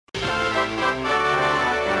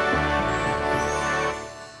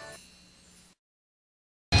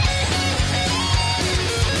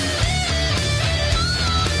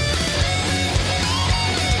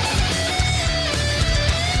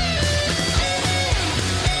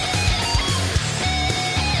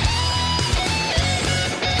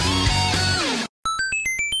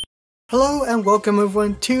Hello and welcome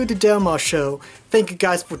everyone to the Marr Show. Thank you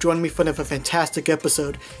guys for joining me for another fantastic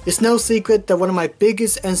episode. It's no secret that one of my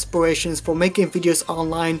biggest inspirations for making videos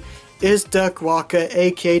online is Doug Walker,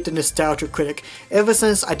 aka the Nostalgia Critic. Ever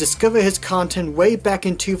since I discovered his content way back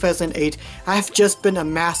in 2008, I've just been a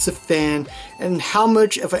massive fan and how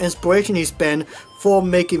much of an inspiration he's been for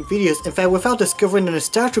making videos. In fact, without discovering the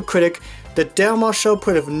Nostalgia Critic, the Marr Show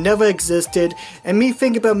would have never existed, and me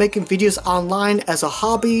thinking about making videos online as a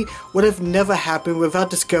hobby would have never happened without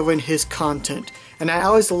discovering his content. And I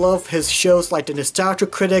always love his shows like the Nostalgia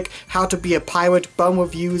Critic, How to Be a Pirate, Bum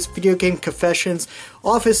Reviews, Video Game Confessions.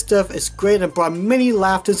 All of his stuff is great and brought many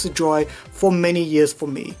laughters and joy for many years for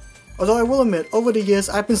me. Although I will admit, over the years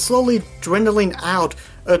I've been slowly dwindling out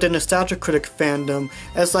of the Nostalgia Critic fandom,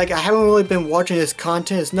 as I haven't really been watching his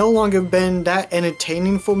content. It's no longer been that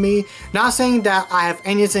entertaining for me. Not saying that I have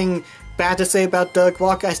anything bad to say about Doug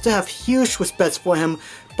Walker, I still have huge respect for him,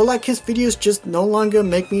 but his videos just no longer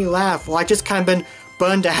make me laugh, or I just kind of been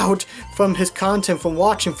burned out from his content from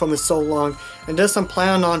watching from it so long. And thus I'm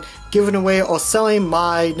planning on giving away or selling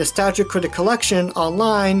my Nostalgia Critic collection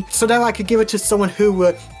online so that I could give it to someone who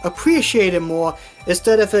would appreciate it more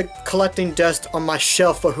instead of it collecting dust on my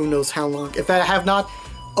shelf for who knows how long. If I have not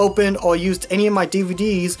opened or used any of my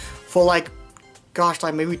DVDs for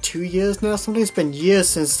maybe 2 years now. Something. It's been years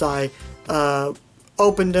since I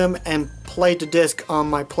opened them and played the disc on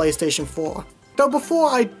my PlayStation 4. Though before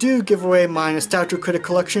I do give away my Nostalgia Critic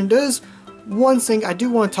collection, there's one thing I do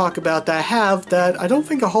want to talk about that I have that I don't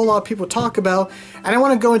think a whole lot of people talk about, and I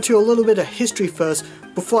want to go into a little bit of history first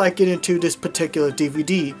before I get into this particular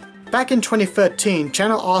DVD. Back in 2013,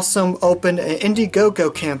 Channel Awesome opened an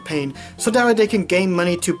INDIGOGO campaign so that way they can gain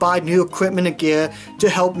money to buy new equipment and gear to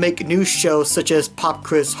help make new shows such as Pop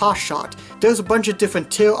Quiz Hot Shot. There's a bunch of different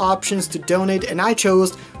tier options to donate, and I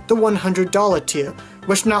chose the $100 tier,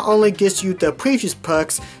 which not only gives you the previous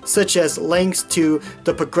perks such as links to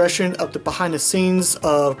the progression of the behind the scenes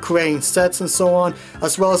of creating sets and so on,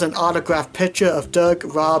 as well as an autographed picture of Doug,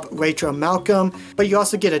 Rob, Rachel, and Malcolm, but you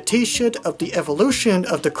also get a t-shirt of the evolution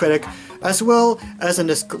of the critic, as well as an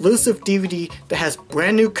exclusive DVD that has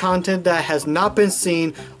brand new content that has not been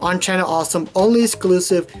seen on Channel Awesome, only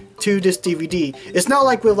exclusive to this DVD. It's not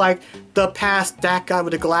like with the past That Guy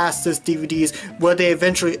with the Glasses DVDs where they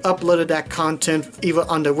eventually uploaded that content either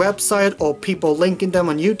on their website or people linking them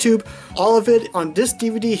on YouTube. All of it on this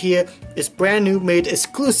DVD here is brand new, made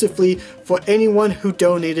exclusively for anyone who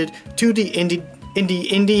donated to the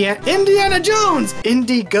Indiana Jones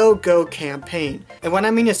INDIGOGO campaign. And when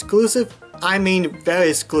I mean exclusive, I mean very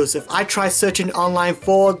exclusive. I tried searching online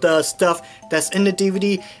for the stuff that's in the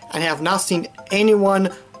DVD and have not seen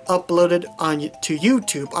anyone uploaded to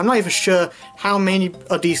YouTube. I'm not even sure how many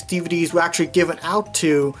of these DVDs were actually given out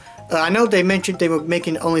to. I know they mentioned they were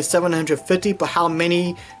making only 750, but how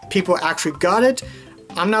many people actually got it,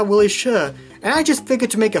 I'm not really sure. And I just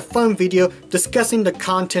figured to make a fun video discussing the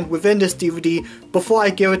content within this DVD before I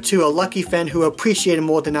give it to a lucky fan who appreciates it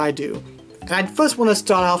more than I do. And I first want to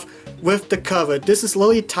start off with the cover. This is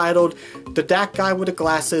literally titled the That Guy with the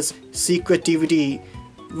Glasses Secret DVD.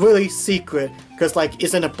 Really secret, because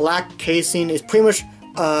it's in a black casing. It's pretty much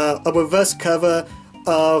a reverse cover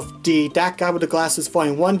of the That Guy with the Glasses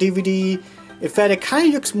Volume 1 DVD. In fact, it kind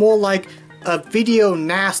of looks more like a video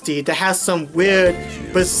nasty that has some weird,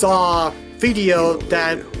 bizarre video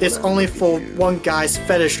that is only for one guy's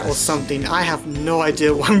fetish or something. I have no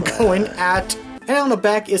idea what I'm going at. And on the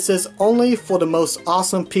back it says only for the most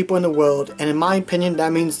awesome people in the world, and in my opinion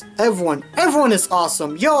that means everyone. Everyone is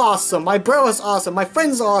awesome. You're awesome. My bro is awesome. My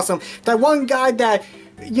friends are awesome. That one guy that,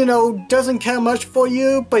 doesn't care much for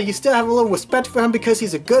you, but you still have a little respect for him because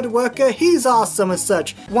he's a good worker, he's awesome and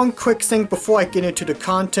such. One quick thing before I get into the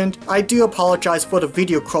content, I do apologize for the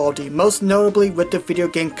video quality, most notably with the video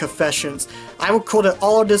game confessions. I recorded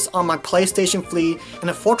all of this on my PlayStation Fleet, and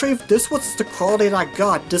unfortunately this was the quality that I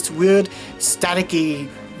got, this weird staticky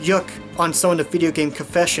yuck on some of the video game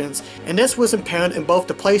confessions, and this was apparent in both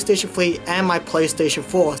the PlayStation Fleet and my PlayStation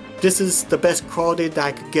 4. This is the best quality that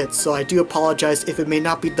I could get, so I do apologize if it may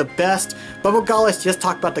not be the best, but regardless, just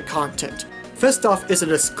talk about the content. First off is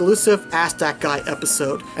an exclusive Ask That Guy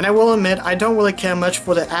episode, and I will admit I don't really care much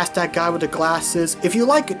for the Ask That Guy with the Glasses. If you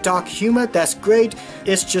like dark humor, that's great,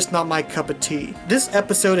 it's just not my cup of tea. This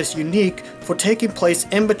episode is unique for taking place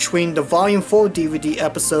in between the Volume 4 DVD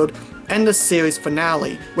episode and the series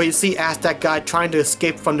finale, where you see Ask That Guy trying to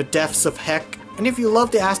escape from the depths of heck. And if you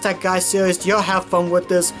love the Ask That Guy series, you'll have fun with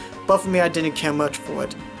this, but for me I didn't care much for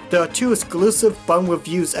it. There are two exclusive Bum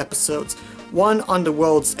Reviews episodes, one on the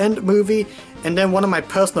World's End movie, and then one of my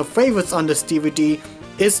personal favorites on this DVD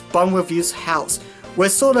is Bum Review's House,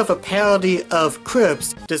 was sort of a parody of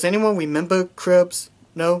Cribs. Does anyone remember Cribs?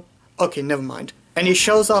 No? Okay, never mind. And he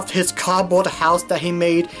shows off his cardboard house that he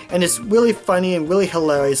made, and it's really funny and really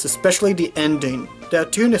hilarious, especially the ending. There are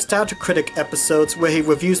 2 Nostalgia Critic episodes where he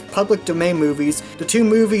reviews public domain movies, the 2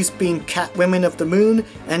 movies being Catwoman of the Moon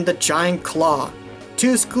and The Giant Claw.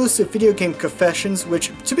 2 exclusive video game confessions,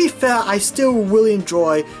 which, to be fair, I still really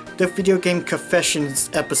enjoy the video game confessions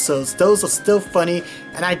episodes. Those are still funny,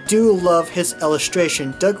 and I do love his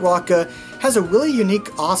illustration. Doug Walker has a really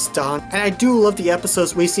unique art style, and I do love the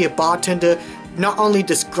episodes where you see a bartender not only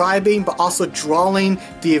describing but also drawing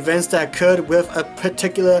the events that occurred with a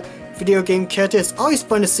particular video game character. It's always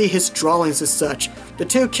fun to see his drawings and such. The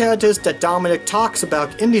 2 characters that Dominic talks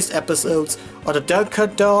about in these episodes are the Duck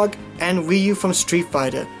Cut Dog and Ryu from Street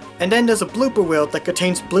Fighter. And then there's a blooper reel that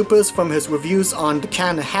contains bloopers from his reviews on the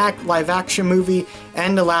Cat in the Hat live action movie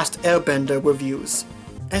and The Last Airbender reviews.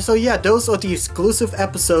 And so yeah, those are the exclusive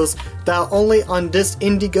episodes that are only on this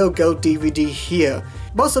INDIGOGO DVD here.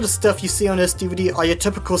 Most of the stuff you see on this DVD are your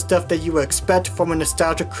typical stuff that you would expect from a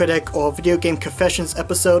Nostalgia Critic or Video Game Confessions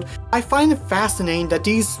episode. I find it fascinating that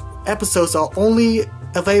these episodes are only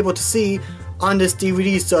available to see on this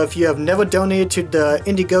DVD, so if you have never donated to the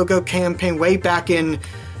INDIGOGO campaign way back in,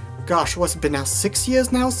 gosh, what's it been now, 6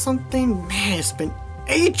 years now something? Man, it's been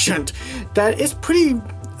ancient! That is pretty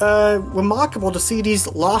remarkable to see these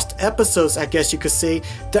lost episodes, I guess you could say,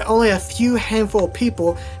 that only a few handful of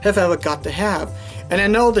people have ever got to have. And I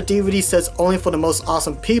know the DVD says only for the most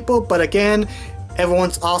awesome people, but again,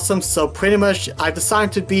 everyone's awesome, so pretty much I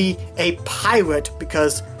decided to be a pirate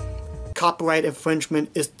because copyright infringement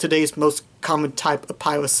is today's most common type of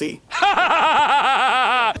piracy.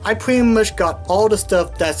 I pretty much got all the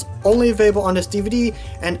stuff that's only available on this DVD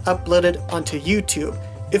and uploaded onto YouTube.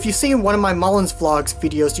 If you've seen one of my Mullins vlogs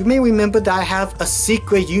videos, you may remember that I have a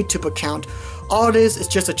secret YouTube account. All it is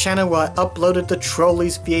just a channel where I uploaded the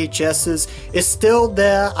Trolleys VHSs. It's still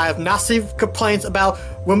there. I have not seen complaints about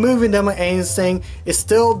removing them or anything. It's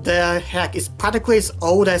still there. Heck, it's practically as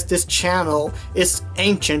old as this channel. It's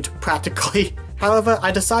ancient, practically. However,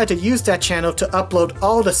 I decided to use that channel to upload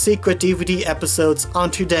all the secret DVD episodes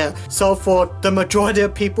onto there. So for the majority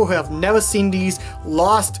of people who have never seen these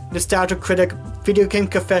lost Nostalgia Critic Video Game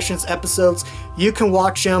Confessions episodes, you can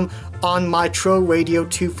watch them on my Troll Radio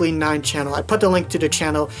 239 channel. I put the link to the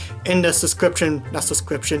channel in the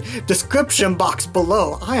description box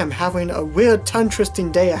below. I am having a weird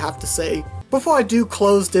tongue-twisting day, I have to say. Before I do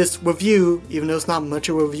close this review, even though it's not much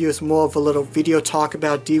of a review, it's more of a little video talk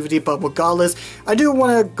about DVD, but regardless, I do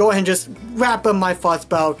want to go ahead and just wrap up my thoughts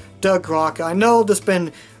about Doug Walker. I know there's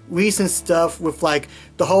been recent stuff with like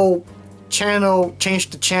the whole channel, change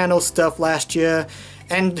the channel stuff last year,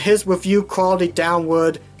 and his review quality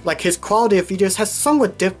downward. Like his quality of videos has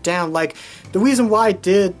somewhat dipped down. Like the reason why I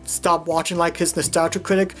did stop watching like his Nostalgia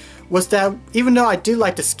Critic was that even though I did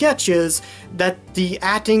like the sketches, that the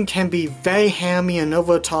acting can be very hammy and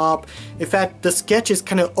over the top. In fact, the sketches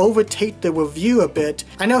kind of overtake the review a bit.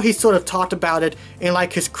 I know he sort of talked about it in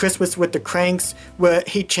like his Christmas with the Cranks where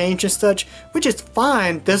he changed and such, which is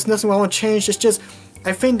fine. There's nothing wrong with change. It's just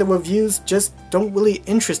I think the reviews just don't really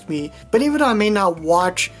interest me. But even though I may not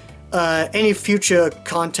watch any future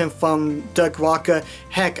content from Doug Walker,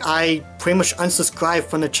 heck, I pretty much unsubscribed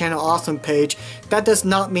from the Channel Awesome page, that does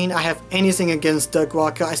not mean I have anything against Doug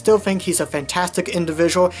Walker. I still think he's a fantastic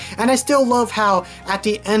individual, and I still love how at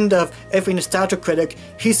the end of every Nostalgia Critic,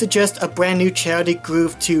 he suggests a brand new charity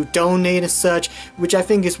group to donate and such, which I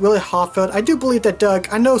think is really heartfelt. I do believe that Doug,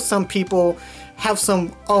 I know some people have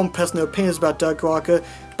some own personal opinions about Doug Walker,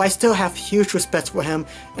 but I still have huge respect for him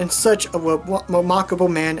and such a remarkable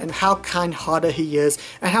man, and how kind-hearted he is,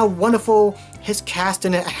 and how wonderful his cast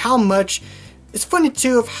in it, and how much, it's funny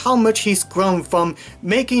too of how much he's grown from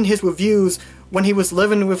making his reviews when he was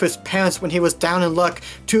living with his parents when he was down in luck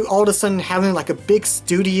to all of a sudden having like a big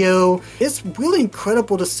studio. It's really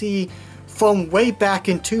incredible to see from way back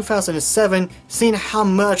in 2007, seeing how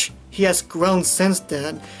much he has grown since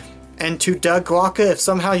then. And to Doug Walker, if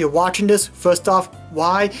somehow you're watching this, first off,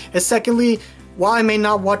 why? And secondly, while I may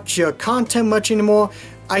not watch your content much anymore,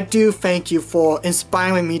 I do thank you for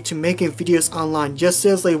inspiring me to making videos online. You're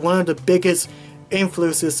seriously one of the biggest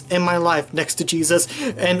influences in my life next to Jesus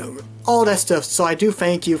and all that stuff. So I do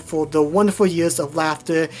thank you for the wonderful years of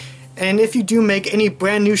laughter. And if you do make any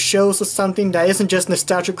brand new shows or something that isn't just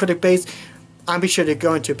Nostalgia Critic based, I'll be sure to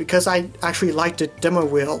go into it, because I actually liked the demo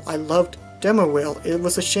reel. I loved demo reel. It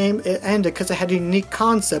was a shame it ended because it had a unique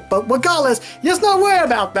concept, but regardless, let's not worry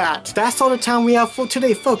about that. That's all the time we have for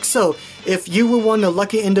today, folks. So if you were one of the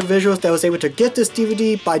lucky individuals that was able to get this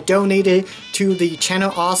DVD by donating to the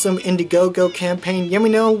Channel Awesome Indiegogo campaign, let me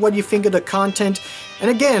know what you think of the content. And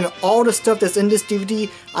again, all the stuff that's in this DVD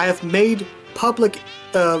I have made public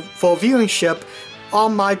for viewingship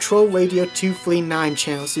on my Troll Radio 239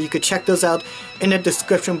 channel, so you could check those out in the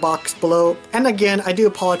description box below. And again, I do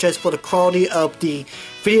apologize for the quality of the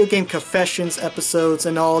Video Game Confessions episodes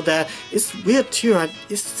and all that. It's weird too,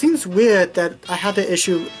 it seems weird that I had the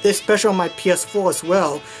issue, especially on my PS4 as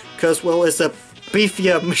well, because, well, it's a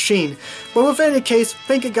beefier machine. But with any case,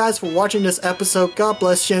 thank you guys for watching this episode, God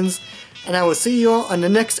bless yins, and I will see you all on the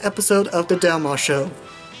next episode of The Del Marr Show.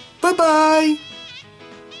 Bye bye!